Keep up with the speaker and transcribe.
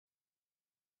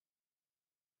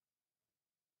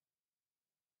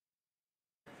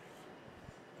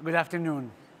Good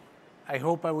afternoon. I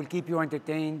hope I will keep you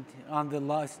entertained on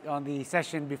the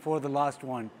session before the last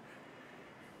one.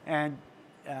 And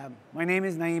my name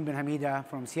is Naim Ben-Hamida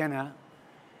from Ciena.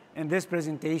 In this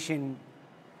presentation,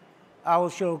 I will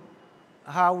show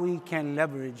how we can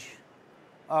leverage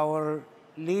our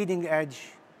leading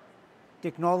edge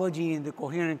technology in the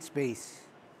coherent space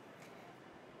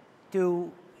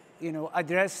to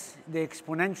address the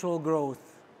exponential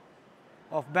growth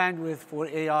of bandwidth for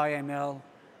AI, ML,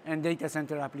 and data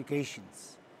center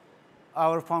applications.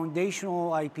 Our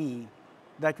foundational IP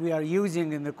that we are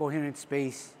using in the coherent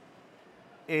space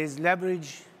is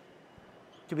leveraged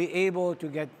to be able to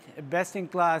get a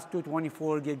best-in-class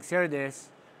 224 gig SerDes,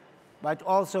 but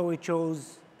also it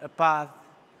chose a path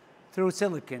through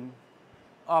silicon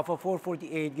of a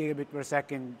 448 gigabit per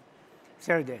second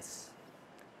SerDes.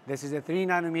 This is a 3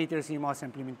 nanometer CMOS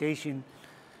implementation,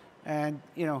 and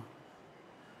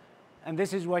and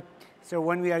this is what. So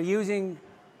when we are using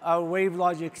our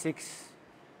WaveLogic 6,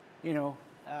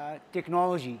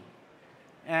 technology,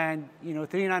 and 3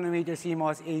 nanometer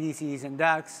CMOS ADCs and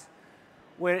DACs,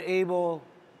 we're able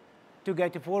to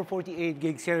get a 448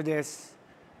 gig SerDes,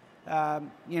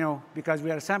 because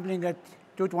we are sampling at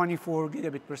 224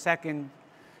 gigabit per second,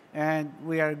 and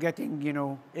we are getting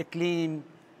a clean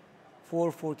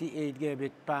 448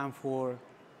 gigabit PAM4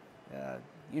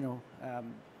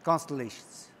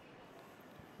 constellations.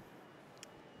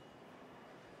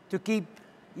 To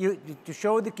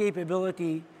show the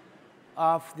capability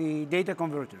of the data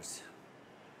converters,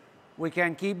 we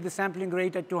can keep the sampling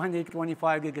rate at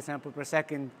 225 gigasample per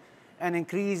second and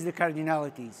increase the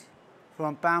cardinalities.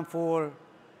 From PAM4,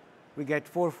 we get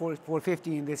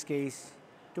 450 in this case,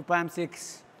 to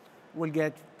PAM6, we'll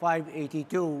get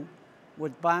 582.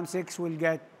 With PAM6, we'll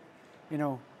get,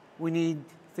 we need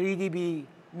 3 dB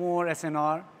more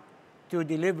SNR to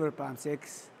deliver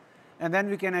PAM6. And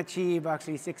then we can achieve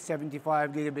actually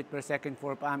 675 gigabit per second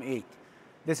for PAM8.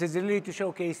 This is really to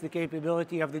showcase the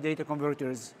capability of the data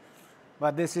converters.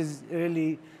 But this is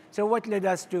really, so what led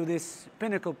us to this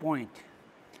pinnacle point?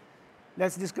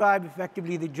 Let's describe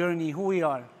effectively the journey, who we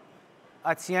are.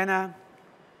 At Ciena,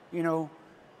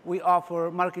 we offer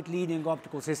market-leading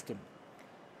optical system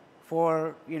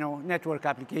for network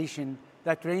application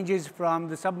that ranges from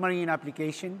the submarine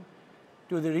application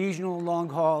to the regional long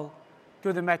haul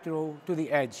to the metro, to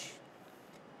the edge.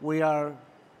 We are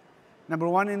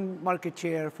 #1 in market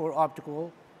share for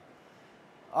optical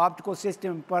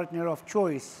system partner of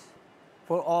choice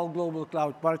for all global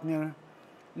cloud partner,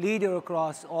 leader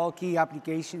across all key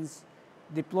applications,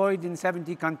 deployed in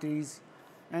 70 countries,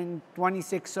 and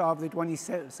 26 of the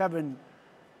 27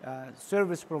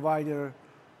 service provider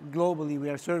globally, we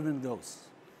are serving those.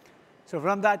 So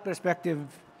from that perspective,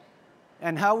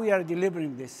 and how we are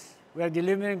delivering this, we are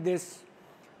delivering this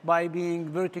by being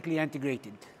vertically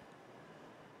integrated.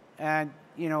 And,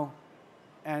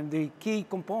 and the key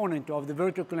component of the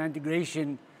vertical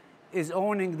integration is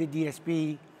owning the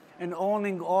DSP and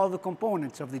owning all the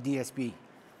components of the DSP.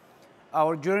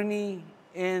 Our journey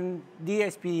in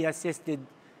DSP-assisted,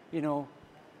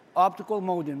 optical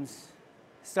modems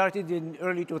started in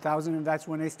early 2000, and that's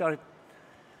when I started,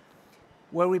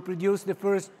 where we produced the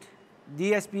first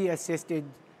DSP-assisted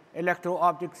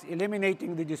electro-optics,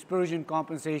 eliminating the dispersion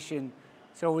compensation.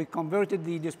 So we converted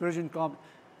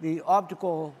the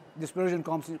optical dispersion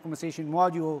compensation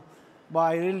module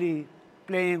by really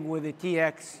playing with the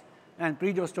TX and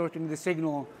pre-distorting the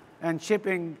signal and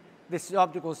shipping this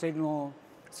optical signal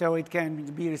so it can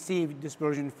be received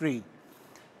dispersion-free.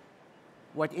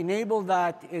 What enabled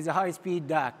that is a high-speed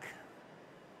DAC.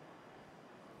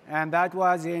 And that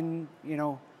was in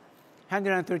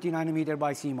 130 nanometer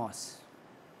by CMOS.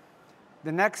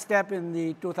 The next step in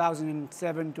the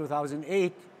 2007,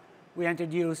 2008, we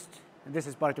introduced, and this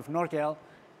is part of Nortel,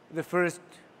 the first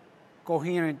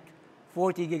coherent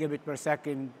 40 gigabit per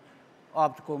second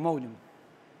optical modem.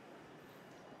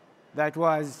 That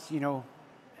was,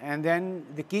 and then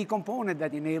the key component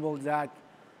that enabled that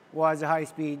was a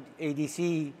high-speed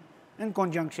ADC in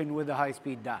conjunction with a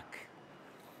high-speed DAC.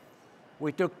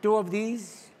 We took 2 of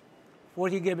these,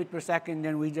 40 gigabit per second,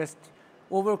 and we just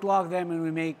overclock them, and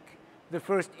we make the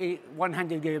first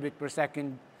 100 gigabit per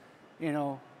second,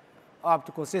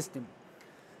 optical system.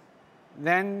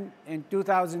 Then in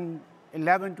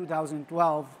 2011,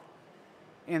 2012,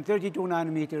 in 32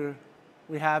 nanometer,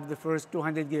 we have the first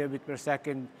 200 gigabit per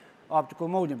second optical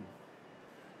modem.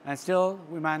 And still,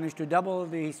 we managed to double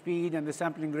the speed and the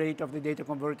sampling rate of the data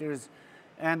converters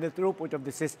and the throughput of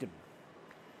the system.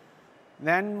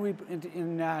 Then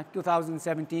in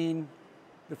 2017,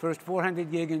 the first 400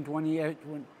 gig in 20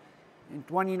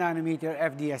 nanometer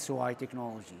FDSOI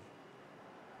technology.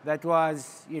 that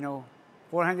was,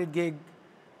 400 gig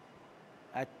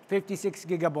at 56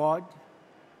 gigabaud.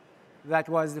 That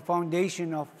was the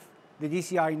foundation of the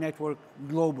DCI network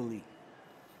globally.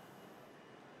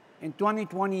 In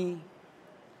 2020,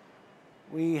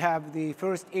 we have the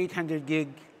first 800 gig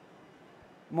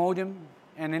modem,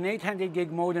 and an 800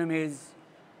 gig modem is,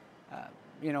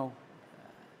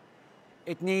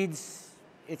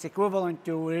 it's equivalent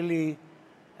to really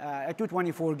a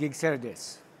 224 gig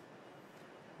SerDes,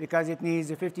 because it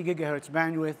needs a 50 gigahertz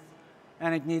bandwidth,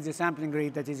 and it needs a sampling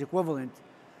rate that is equivalent.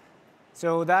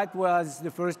 So that was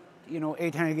the first,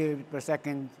 800 gigabit per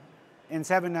second in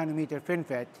 7 nanometer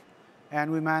FinFET,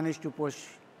 and we managed to push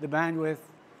the bandwidth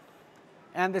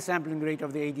and the sampling rate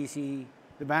of the ADC,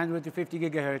 the bandwidth to 50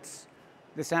 gigahertz,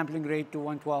 the sampling rate to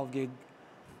 112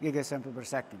 gigasample per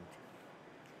second.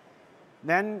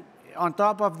 Then, on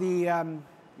top of the,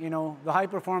 the high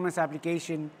performance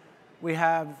application, we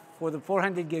have for the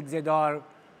 400 gig ZR,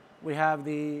 we have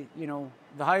the,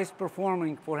 the highest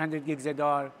performing 400 gig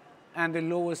ZR and the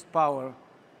lowest power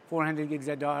 400 gig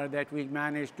ZR that we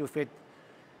managed to fit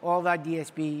all that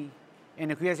DSP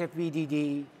in a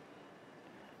QSFP-DD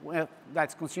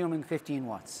that's consuming 15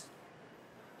 watts.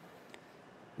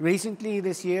 Recently,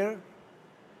 this year,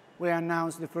 we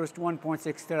announced the first 1.6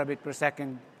 terabit per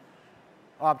second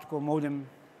optical modem,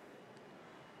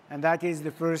 and that is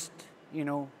the first,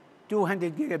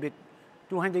 200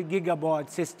 gigabaud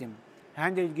system,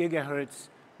 100 gigahertz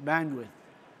bandwidth,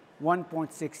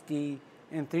 1.6T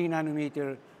in 3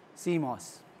 nanometer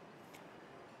CMOS.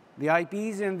 The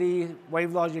IPs in the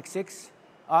WaveLogic 6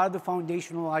 are the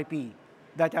foundational IP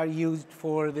that are used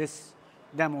for this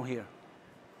demo here.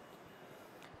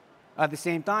 At the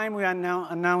same time, we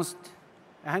announced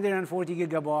 140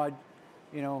 gigabaud,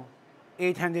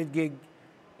 800 gig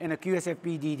in a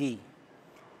QSFP-DD.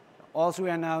 Also, we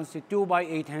announced a 2 by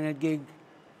 800 gig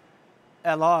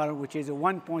LR, which is a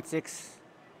 1.6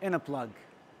 in a plug,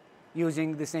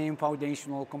 using the same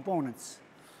foundational components.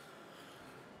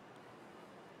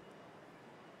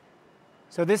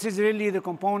 So this is really the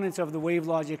components of the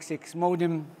WaveLogic 6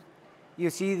 modem. You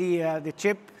see the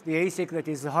chip, the ASIC that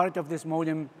is the heart of this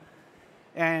modem,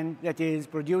 and that is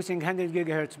producing 100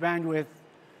 gigahertz bandwidth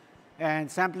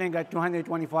and sampling at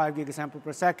 225 gigasample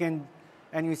per second.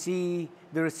 And you see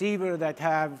the receiver that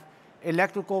have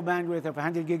electrical bandwidth of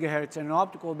 100 gigahertz and an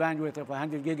optical bandwidth of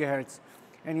 100 gigahertz.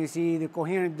 And you see the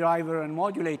coherent driver and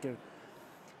modulator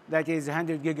that is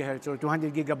 100 gigahertz or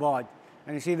 200 gigabaud.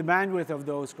 And you see the bandwidth of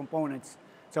those components.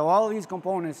 So all these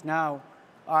components now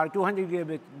are 200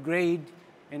 gigabit grade.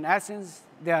 In essence,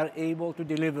 they are able to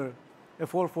deliver a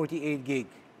 448 gig,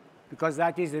 because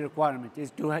that is the requirement,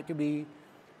 is to be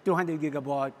 200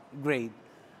 gigabaud grade.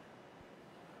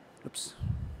 Oops.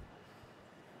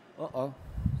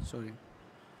 Sorry.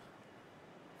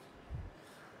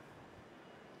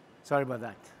 Sorry about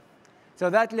that. So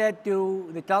that led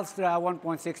to the Telstra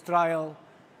 1.6 trial,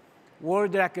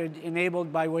 world record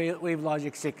enabled by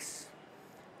WaveLogic 6,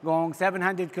 going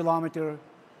 700 kilometer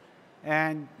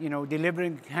and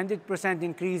delivering 100%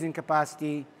 increase in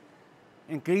capacity,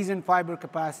 increase in fiber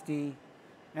capacity,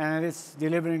 and it's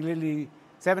delivering literally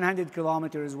 700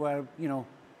 kilometers where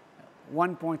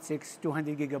 1.6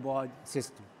 200 gigabaud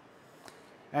system.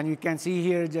 And you can see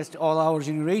here just all our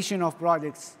generation of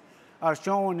products are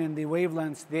shown in the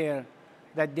wavelengths there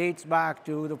that dates back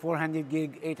to the 400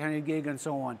 gig, 800 gig, and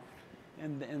so on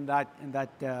in that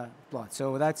plot.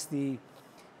 So that's the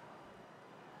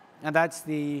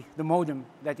modem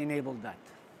that enabled that.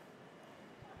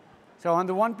 So on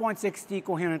the 1.6T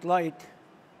coherent light,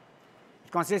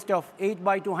 it consists of 8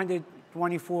 by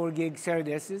 224 gig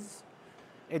SerDes,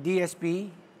 a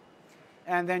DSP,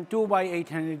 and then 2 by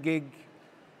 800 gig,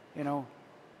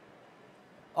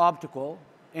 optical,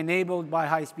 enabled by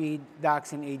high-speed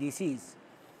DACs and ADCs.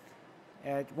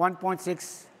 At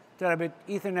 1.6 terabit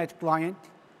Ethernet client,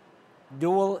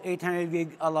 dual 800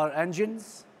 gig LR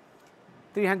engines,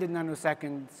 300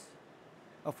 nanoseconds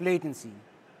of latency.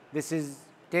 This is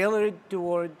tailored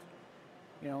toward,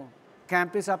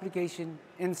 campus application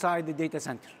inside the data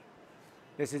center.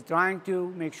 This is trying to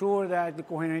make sure that the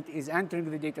coherent is entering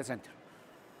the data center.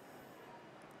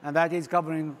 And that is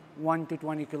covering 1 to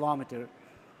 20 kilometers.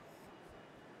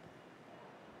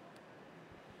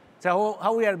 So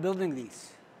how we are building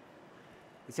these?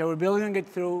 So we're building it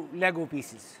through Lego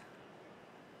pieces.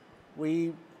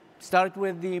 We start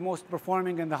with the most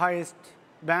performing and the highest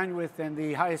bandwidth and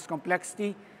the highest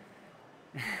complexity.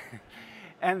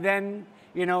 And then,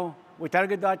 we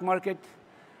target that market,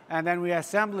 and then we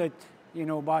assemble it,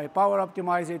 by power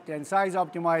optimize it and size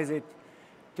optimize it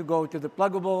to go to the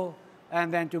pluggable,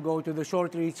 and then to go to the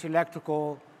short reach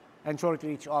electrical and short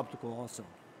reach optical also.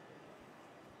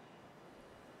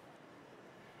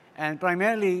 And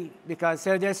primarily because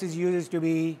SerDes is used to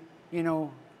be,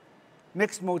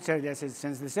 mixed mode SerDes.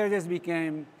 Since the SerDes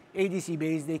became ADC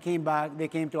based, they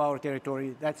came to our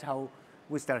territory. That's how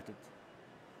we started.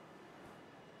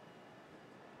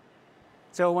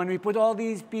 So when we put all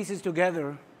these pieces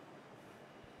together,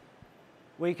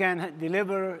 we can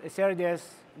deliver a SerDes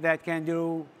that can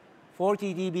do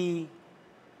 40 dB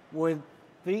with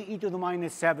 3e to the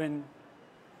minus 7,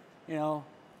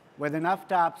 with enough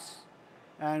taps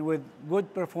and with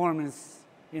good performance,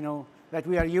 that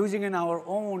we are using in our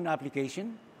own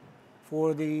application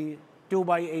for the 2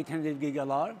 by 800 gig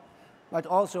LR, but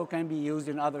also can be used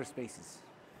in other spaces.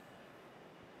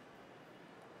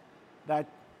 That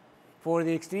for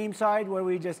the extreme side, where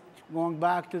we just going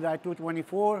back to that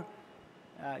 224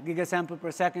 gigasample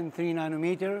per second, 3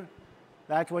 nanometer,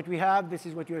 that's what we have. This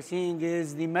is what you're seeing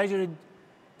is the measured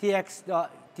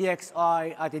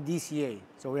TXI at a DCA.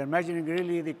 So we are measuring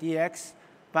really the TX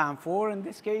PAM4 in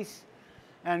this case,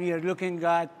 and we are looking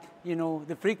at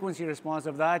the frequency response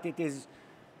of that. It is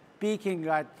peaking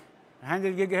at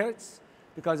 100 gigahertz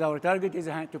because our target is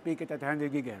to peak it at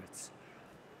 100 gigahertz.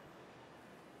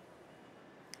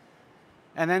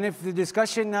 And then if the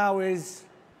discussion now is,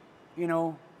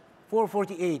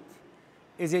 448,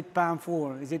 is it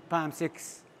PAM4? Is it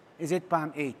PAM6? Is it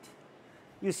PAM8?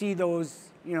 You see those,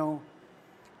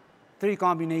 3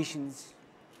 combinations.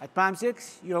 At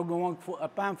PAM6, you're going for,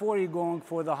 at PAM4, you're going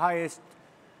for the highest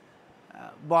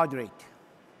baud rate.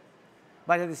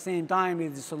 But at the same time,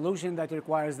 it's a solution that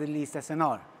requires the least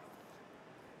SNR.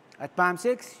 At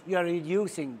PAM6, you are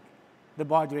reducing the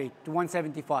baud rate to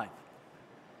 175.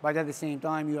 But at the same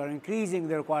time, you are increasing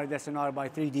the required SNR by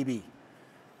 3 dB.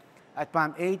 At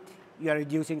PAM8, you are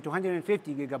reducing to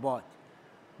 150 gigabaud.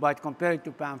 But compared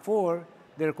to PAM4,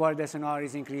 the required SNR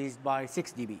is increased by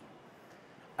 6 dB.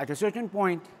 At a certain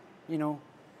point,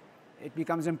 it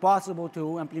becomes impossible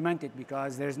to implement it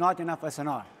because there's not enough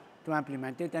SNR to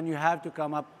implement it, and you have to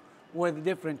come up with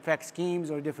different FEC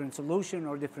schemes or different solution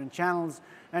or different channels,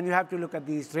 and you have to look at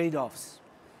these trade-offs.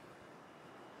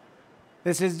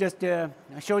 This is just, I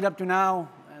showed up to now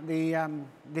the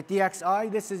TXI.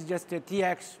 This is just a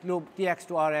TX loop, TX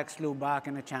to RX loop back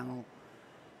in a channel.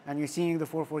 And you're seeing the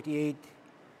 448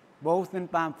 both in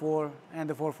PAM4 and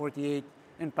the 448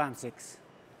 in PAM6.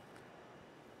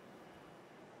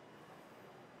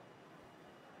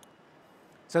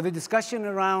 So the discussion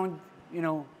around,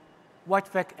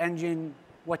 what FEC engine,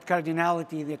 what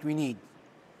cardinality that we need.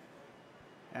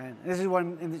 And this is what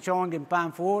I'm showing in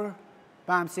PAM4,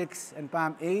 PAM6, and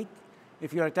PAM8.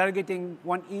 If you are targeting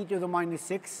 1e to the minus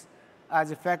 6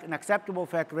 as an acceptable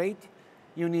FEC rate,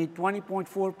 you need 20.4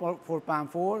 for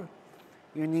PAM4.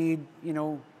 You need,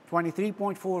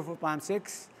 23.4 for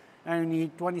PAM6, and you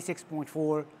need 26.4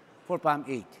 for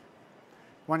PAM8.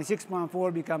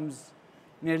 26.4 becomes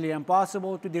nearly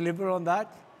impossible to deliver on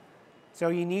that. So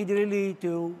you need really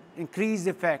to increase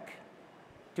the FEC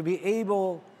to be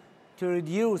able to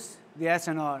reduce the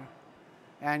SNR.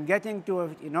 And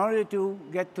in order to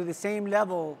get to the same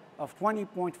level of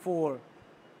 20.4,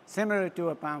 similar to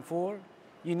a PAM4,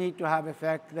 you need to have a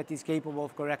FEC that is capable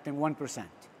of correcting 1%.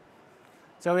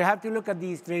 So we have to look at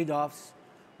these trade-offs.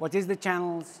 What is the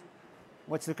channels?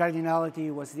 What's the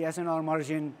cardinality? What's the SNR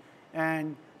margin?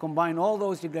 And combine all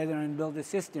those together and build a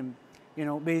system,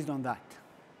 based on that.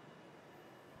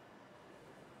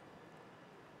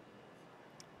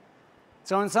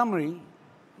 So in summary,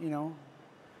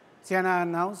 Ciena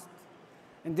announced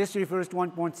industry first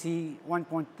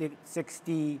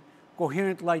 1.6T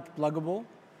coherent light pluggable.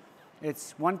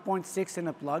 It's 1.6 in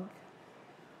a plug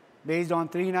based on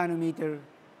 3 nanometer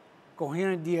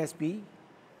coherent DSP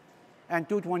and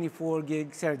 224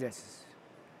 gig SerDes.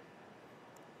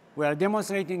 We are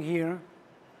demonstrating here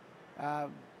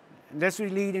industry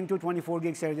leading 224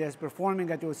 gig SerDes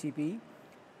performing at OCP,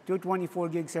 224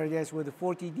 gig SerDes with a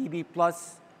 40 dB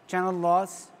plus channel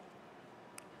loss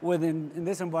within, in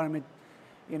this environment,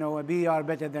 a BER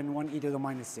better than 1e to the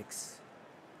minus 6.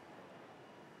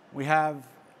 We have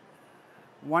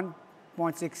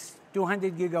 1.6,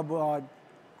 200 gigabaud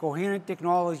coherent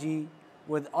technology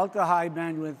with ultra-high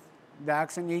bandwidth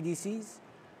DACs and ADCs,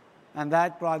 and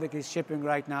that product is shipping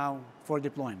right now for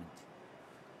deployment.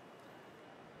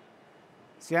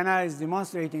 Ciena is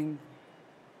demonstrating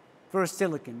first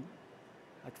silicon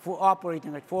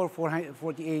operating at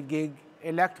 448 gig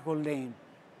electrical lane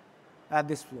at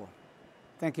this floor.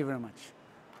 Thank you very much.